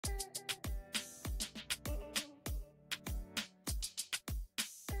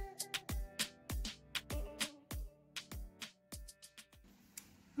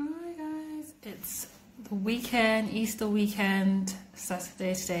It's the weekend, Easter weekend,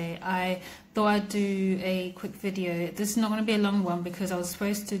 Saturday today. I thought I'd do a quick video. This is not going to be a long one because I was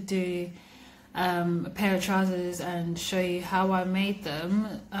supposed to do a pair of trousers and show you how I made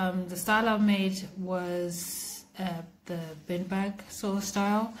them. The style I made was the bin bag sort of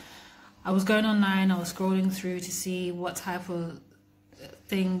style. I was going online, I was scrolling through to see what type of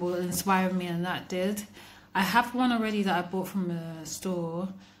thing will inspire me, and that did. I have one already that I bought from a store.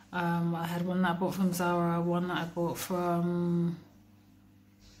 I had one that I bought from Zara, one that I bought from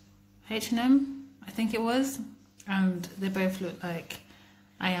H&M, I think it was, and they both look like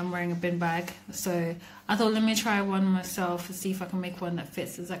I am wearing a bin bag. So I thought, let me try one myself and see if I can make one that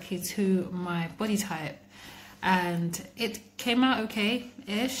fits exactly to my body type. And it came out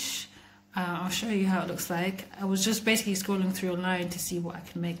okay-ish. I'll show you how it looks like. I was just basically scrolling through online to see what I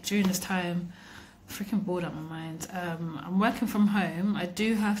can make during this time. Freaking bored out my mind. I'm working from home. I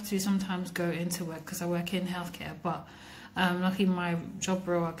do have to sometimes go into work because I work in healthcare, but luckily my job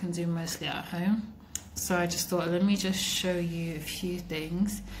role I can do mostly at home. So I just thought, let me just show you a few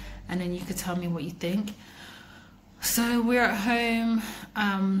things and then you could tell me what you think. So we're at home.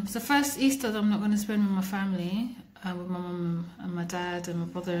 It's the first Easter that I'm not going to spend with my family, with my mum and my dad and my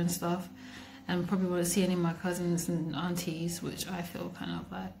brother and stuff, and probably won't see any of my cousins and aunties, which I feel kind of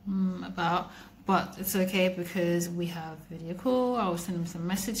like about. But it's okay because we have video call. I will send them some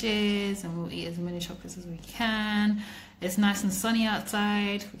messages and we'll eat as many chocolates as we can. It's nice and sunny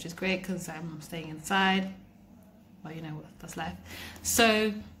outside, which is great because I'm staying inside. Well, you know what, that's life.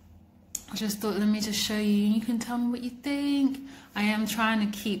 So I just thought, let me just show you and you can tell me what you think. I am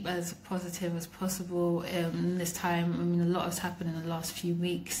trying to keep as positive as possible in this time. I mean, a lot has happened in the last few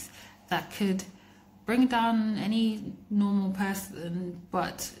weeks that could bring down any normal person,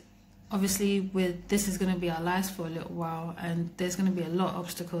 but obviously with this is going to be our lives for a little while, and there's going to be a lot of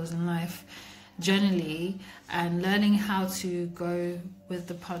obstacles in life generally, and learning how to go with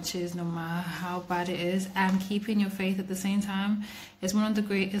the punches no matter how bad it is and keeping your faith at the same time is one of the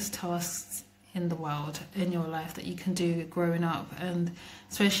greatest tasks in the world, in your life, that you can do growing up. And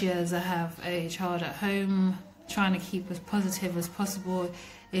especially as I have a child at home, trying to keep as positive as possible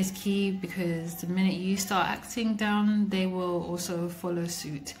is key, because the minute you start acting down, they will also follow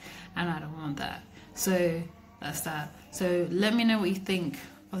suit, and I don't want that. So that's that. So let me know what you think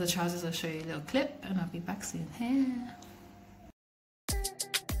of the trousers. I'll show you a little clip and I'll be back soon. Here.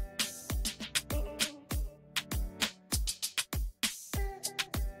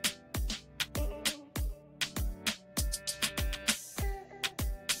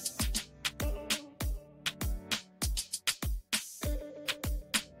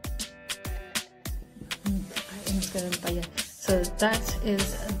 But yeah, so that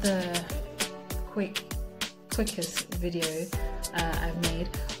is the quickest video I've made.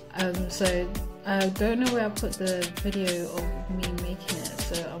 So I don't know where I put the video of me making it,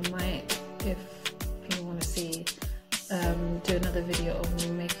 so I might, if people want to see, do another video of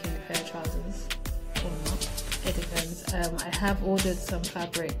me making a pair of trousers or not. It depends. I have ordered some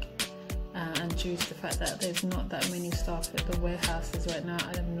fabric, and due to the fact that there's not that many staff at the warehouses right now,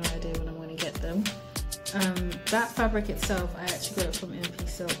 I have no idea when I'm going to get them. That fabric itself, I actually got it from MP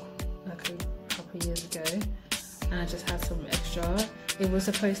Silk like a couple of years ago, and I just had some extra. It was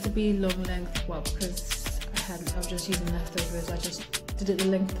supposed to be long length, well, because I was just using leftovers, I just did it the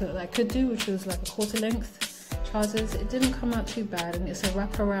length that I could do, which was like a quarter length trousers. It didn't come out too bad, and it's a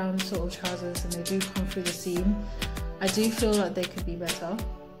wraparound sort of trousers, and they do come through the seam. I do feel like they could be better.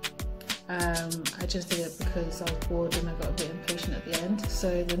 I just did it because I was bored and I got a bit impatient at the end.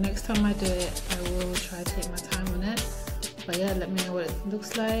 So the next time I do it, I will try to take my time on it. But yeah, let me know what it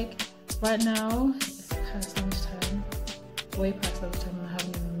looks like. Right now, it's past lunchtime, way past lunchtime, and I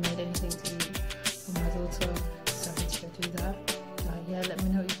haven't even made anything to eat for my daughter, so I need to go do that. Yeah, let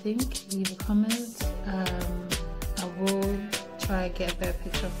me know what you think. Leave a comment. I will try to get a better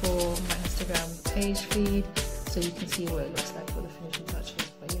picture for my Instagram page feed so you can see what it looks like for the finishing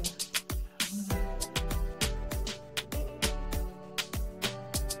touches. But yeah.